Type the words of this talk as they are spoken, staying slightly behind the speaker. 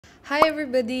Hi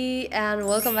everybody and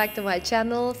welcome back to my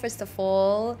channel. First of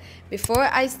all, before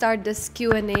I start this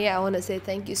Q&A, I want to say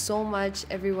thank you so much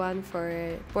everyone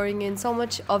for pouring in so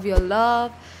much of your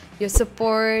love, your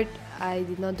support. I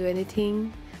did not do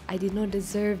anything. I did not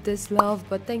deserve this love,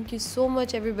 but thank you so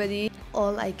much everybody.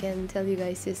 All I can tell you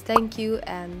guys is thank you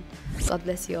and God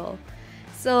bless you all.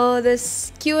 So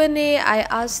this Q&A, I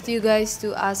asked you guys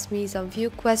to ask me some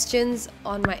few questions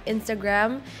on my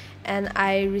Instagram and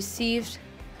I received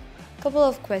couple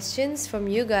of questions from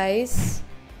you guys,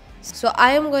 so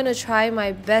I am going to try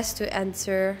my best to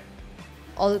answer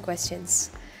all the questions.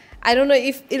 I don't know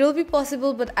if it'll be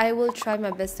possible, but I will try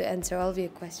my best to answer all of your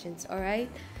questions. All right,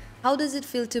 how does it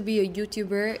feel to be a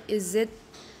YouTuber? Is it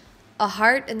a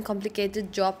hard and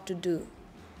complicated job to do?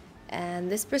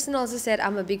 And this person also said,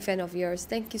 I'm a big fan of yours.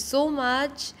 Thank you so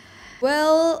much.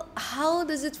 Well, how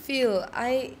does it feel?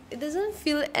 It doesn't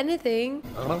feel anything.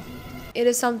 It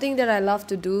is something that I love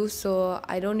to do, so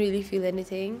I don't really feel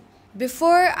anything.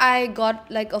 Before I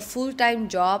got like a full-time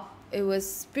job, it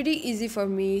was pretty easy for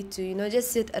me to,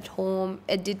 just sit at home,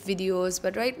 edit videos.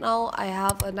 But right now I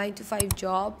have a 9-to-5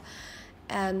 job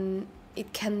and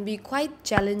it can be quite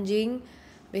challenging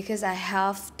because I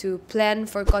have to plan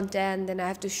for content, then I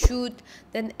have to shoot,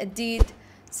 then edit.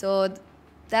 So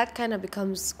that kind of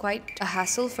becomes quite a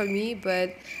hassle for me.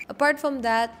 But apart from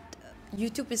that,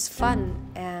 YouTube is fun,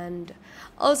 and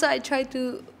also I try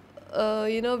to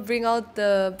bring out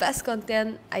the best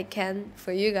content I can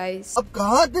for you guys.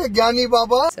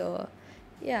 So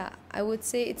yeah, I would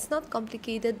say it's not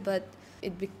complicated, but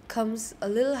it becomes a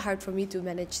little hard for me to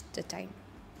manage the time.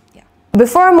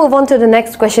 Before I move on to the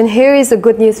next question, here is the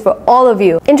good news for all of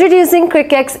you. Introducing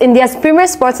Cricket, India's premier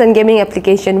sports and gaming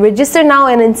application. Register now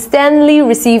and instantly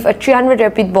receive a 300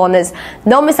 repeat bonus.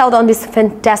 Don't miss out on this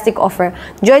fantastic offer.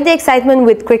 Join the excitement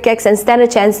with Cricket and stand a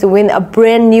chance to win a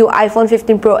brand new iPhone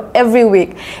 15 Pro every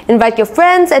week. Invite your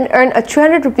friends and earn a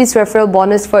 300 rupees referral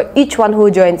bonus for each one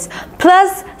who joins.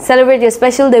 Plus, celebrate your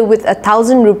special day with a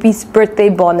 1000 rupees birthday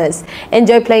bonus.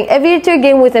 Enjoy playing Aviator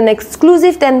game with an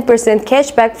exclusive 10%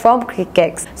 cashback from Cricket.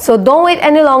 So don't wait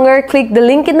any longer. Click the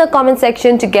link in the comment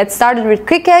section to get started with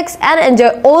Cricket and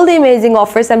enjoy all the amazing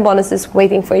offers and bonuses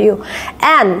waiting for you.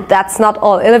 And that's not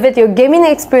all. Elevate your gaming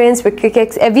experience with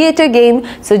Cricket's Aviator game.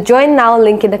 So join now,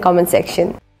 link in the comment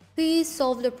section. Please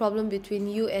solve the problem between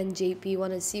you and JP.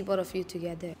 Want to see both of you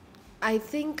together. I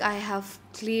think I have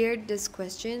cleared this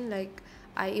question. Like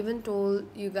I even told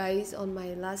you guys on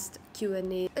my last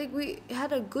Q&A. Like we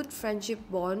had a good friendship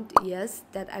bond, yes,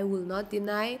 that I will not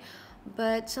deny.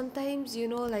 But sometimes,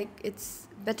 like it's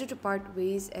better to part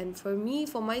ways. And for me,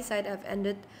 for my side, I've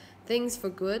ended things for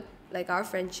good, like our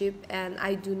friendship, and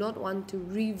I do not want to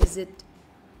revisit.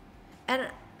 And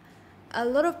a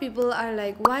lot of people are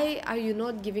like, why are you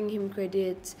not giving him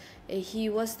credit? He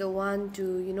was the one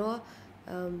to,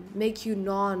 make you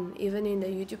known even in the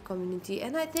YouTube community,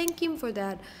 and I thank him for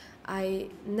that. I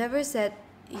never said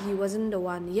he wasn't the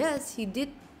one. Yes, he did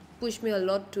push me a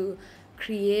lot to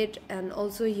create, and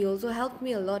also he also helped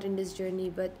me a lot in this journey.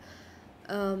 But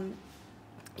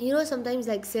sometimes,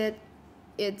 like said,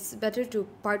 it's better to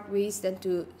part ways than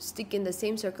to stick in the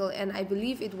same circle, and I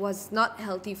believe it was not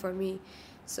healthy for me,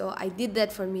 so I did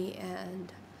that for me,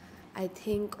 and I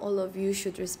think all of you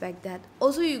should respect that.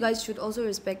 Also, you guys should also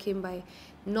respect him by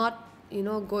not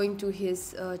going to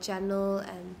his channel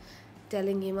and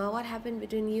telling him what happened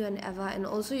between you and Eva, and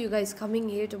also you guys coming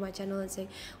here to my channel and saying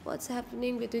what's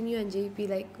happening between you and JP.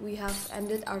 Like we have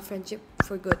ended our friendship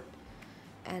for good,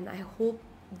 and I hope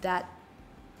that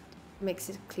makes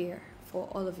it clear for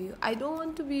all of you. I don't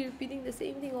want to be repeating the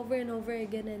same thing over and over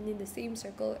again and in the same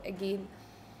circle again.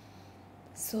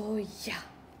 So yeah,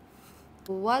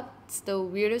 what's the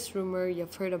weirdest rumor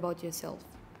you've heard about yourself?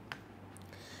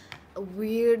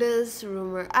 Weirdest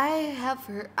rumor I have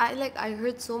heard, I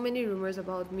heard so many rumors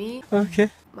about me. Okay.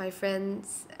 My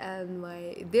friends and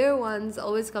my dear ones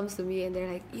always comes to me and they're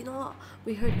like,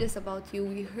 we heard this about you,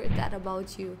 we heard that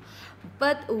about you.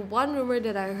 But one rumor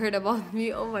that I heard about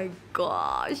me, oh my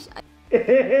gosh,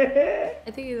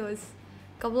 I think it was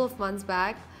a couple of months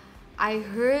back. I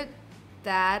heard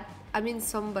that,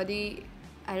 somebody,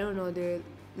 I don't know, they're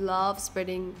love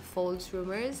spreading false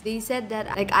rumors. They said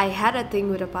that like I had a thing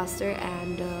with a pastor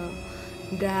and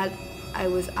that I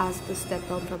was asked to step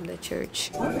down from the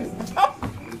church,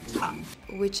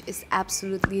 which is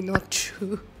absolutely not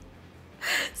true.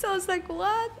 So I was like,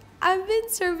 what? I've been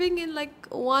serving in like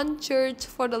one church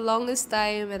for the longest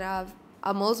time, and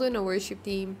I'm also in a worship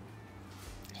team,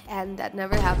 and that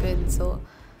never happened. So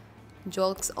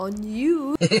jokes on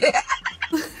you.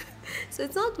 So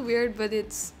it's not weird, but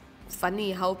it's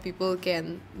funny how people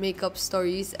can make up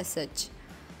stories as such.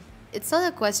 It's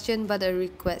not a question but a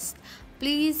request.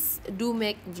 Please do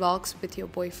make vlogs with your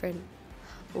boyfriend.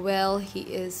 Well, he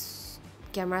is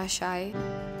camera shy.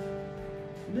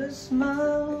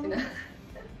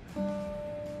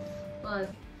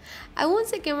 I won't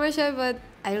say camera shy, but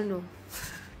I don't know.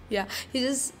 Yeah, he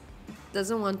just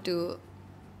doesn't want to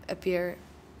appear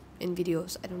in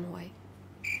videos. I don't know why.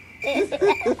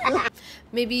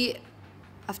 Maybe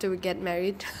after we get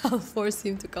married, I'll force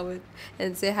him to come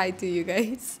and say hi to you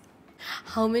guys.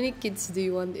 How many kids do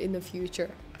you want in the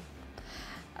future?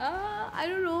 I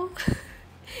don't know.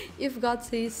 If God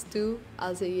says 2,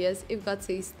 I'll say yes. If God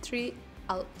says 3,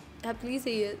 I'll happily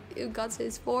say yes. If God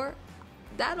says 4,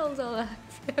 that also I'll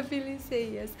happily say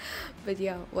yes. But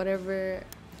yeah, whatever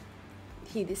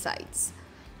he decides.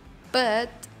 But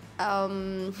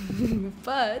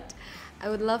but I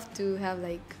would love to have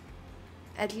like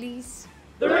at least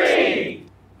 3,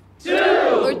 2,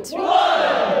 or 3. 1.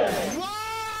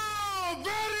 Wow,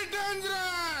 very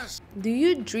dangerous. Do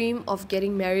you dream of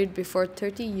getting married before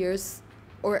 30 years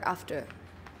or after?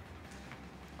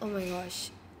 Oh my gosh.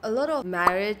 A lot of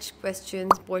marriage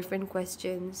questions, boyfriend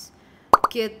questions,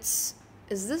 kids.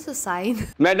 Is this a sign?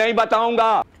 मैं नहीं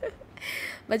बताऊंगा.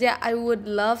 But yeah, I would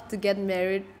love to get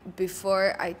married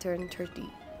before I turn 30.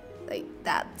 Like,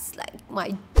 that's like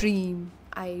my dream.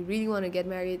 I really want to get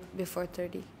married before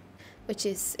 30, which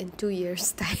is in 2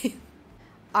 years' time.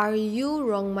 Are you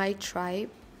Rong Mai tribe?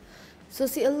 So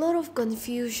see, a lot of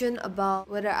confusion about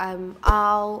whether I'm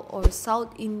Ao or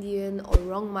South Indian or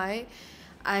Rong Mai.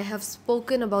 I have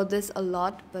spoken about this a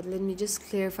lot, but let me just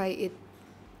clarify it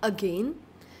again,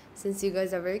 since you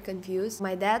guys are very confused.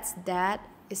 My dad's dad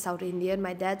is South Indian,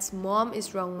 my dad's mom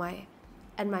is Rong Mai,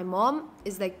 and my mom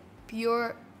is like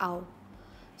pure Ao.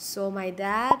 So my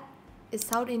dad is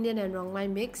South Indian and Rong Mai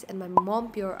mix, and my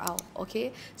mom pure Ao.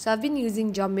 Okay, so I've been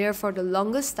using Jamir for the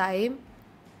longest time,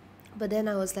 but then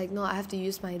I was like, no, I have to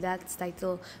use my dad's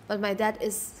title. But my dad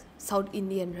is South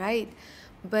Indian, right?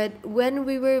 But when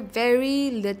we were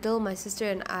very little, my sister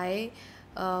and I,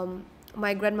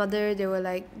 my grandmother, they were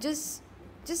like, just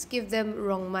give them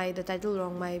Rong Mai, the title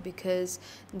Rong Mai, because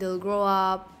they'll grow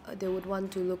up, they would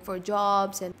want to look for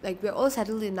jobs, and like we're all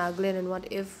settled in Nagaland, and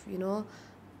what if, you know,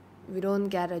 we don't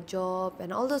get a job,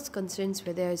 and all those concerns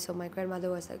were there. So my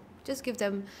grandmother was like, just give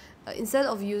them, instead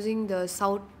of using the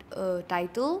South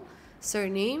title,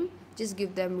 surname, just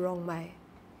give them Rong Mai.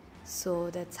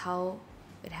 So that's how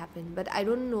it happened. But I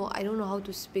don't know how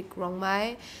to speak Rong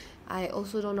Mai. I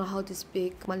also don't know how to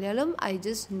speak Malayalam. I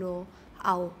just know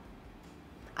Ao.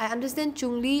 I understand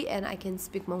Chungli and I can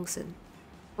speak Mongsan.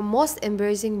 Most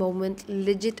embarrassing moment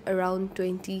legit around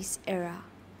 20s era.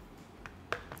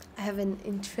 I have an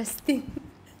interesting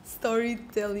story to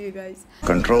tell you guys.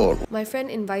 Control. My friend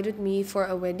invited me for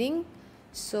a wedding,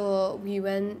 so we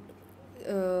went.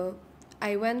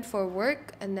 I went for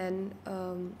work, and then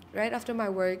right after my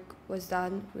work was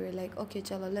done, we were like, okay,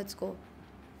 chala, let's go.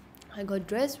 I got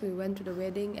dressed, we went to the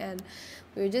wedding, and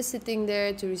we were just sitting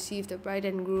there to receive the bride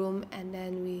and groom, and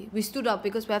then we stood up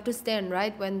because we have to stand,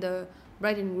 right, when the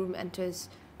bride and groom enters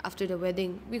after the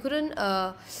wedding. We couldn't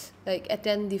like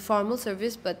attend the formal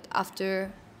service, but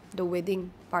after the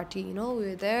wedding party, you know, we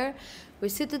were there, we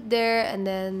seated there, and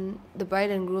then the bride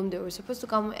and groom, they were supposed to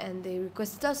come, and they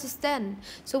requested us to stand.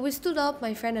 So we stood up,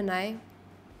 my friend and I.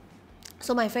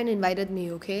 So my friend invited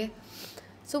me, okay?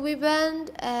 So we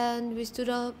went and we stood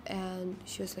up, and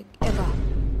she was like, Eva.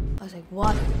 I was like,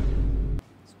 what?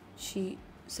 She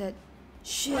said,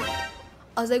 shit.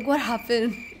 I was like, what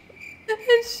happened?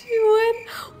 And she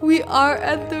went, we are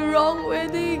at the wrong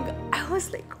wedding. I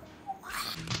was like,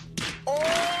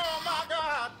 Oh my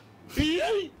God.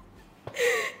 it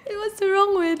was the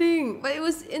wrong wedding, but it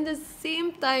was in the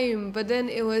same time, but then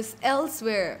it was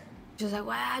elsewhere. She was like,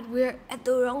 what? We're at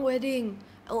the wrong wedding.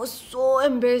 It was so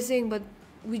embarrassing, but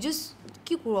we just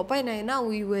keep up now.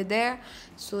 We were there.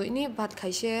 So ini bat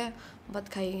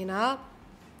khai na.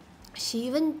 She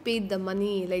even paid the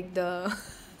money, like the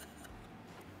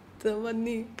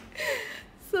money.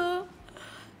 So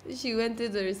she went to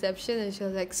the reception and she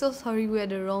was like, so sorry, we're at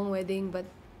the wrong wedding, but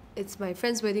it's my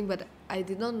friend's wedding, but I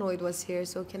did not know it was here,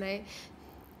 so can I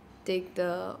take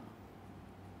the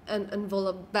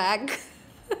envelope back?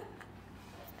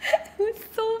 It was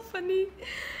so funny.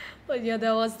 But yeah,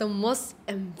 that was the most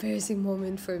embarrassing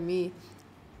moment for me.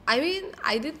 I mean,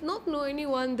 I did not know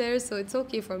anyone there, so it's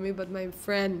okay for me, but my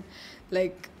friend,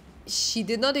 like, she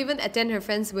did not even attend her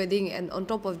friend's wedding, and on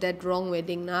top of that, wrong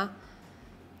wedding, nah.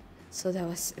 So that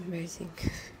was embarrassing.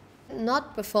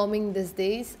 Not performing these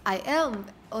days. I am.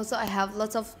 Also, I have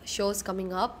lots of shows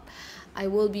coming up. I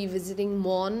will be visiting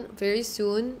Mon very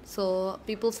soon. So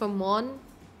people from Mon,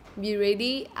 be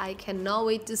ready. I cannot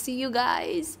wait to see you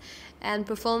guys and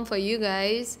perform for you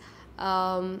guys.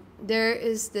 There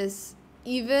is this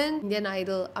event, Indian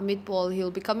Idol Amit Paul,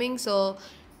 he'll be coming, so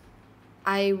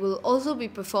I will also be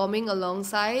performing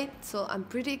alongside, so I'm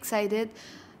pretty excited.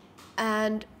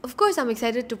 And of course I'm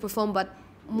excited to perform, but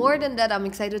more than that, I'm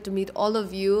excited to meet all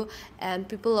of you and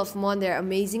people of Mon. They're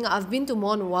amazing. I've been to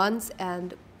Mon once,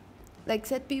 and like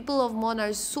said, people of Mon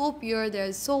are so pure,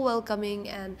 they're so welcoming,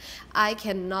 and I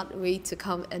cannot wait to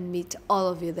come and meet all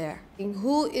of you there.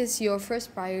 Who is your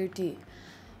first priority?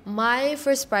 My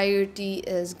first priority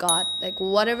is God. Like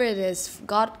whatever it is,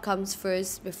 God comes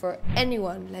first before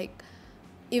anyone, like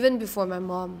even before my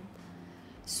mom.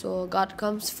 So God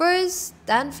comes first,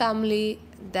 then family,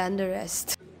 then the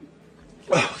rest.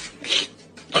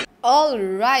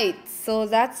 Alright, so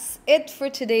that's it for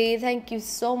today. Thank you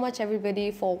so much everybody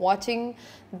for watching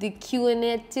the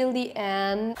Q&A till the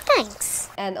end. Thanks.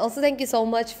 And also thank you so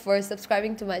much for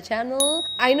subscribing to my channel.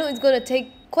 I know it's gonna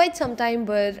take quite some time,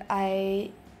 but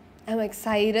I am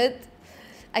excited.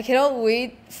 I cannot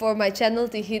wait for my channel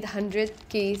to hit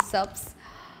 100k subs.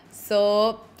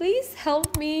 So please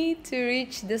help me to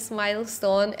reach this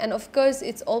milestone. And of course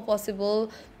it's all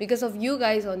possible because of you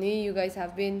guys only. You guys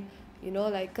have been, you know,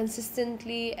 like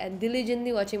consistently and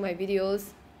diligently watching my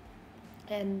videos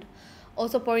and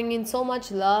also pouring in so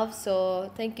much love.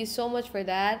 So thank you so much for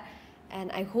that,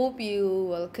 and I hope you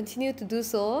will continue to do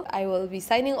so. I will be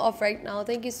signing off right now.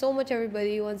 Thank you so much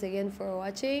everybody once again for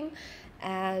watching,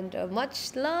 and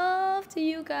much love to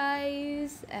you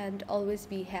guys, and always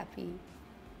be happy.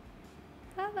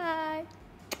 Bye bye.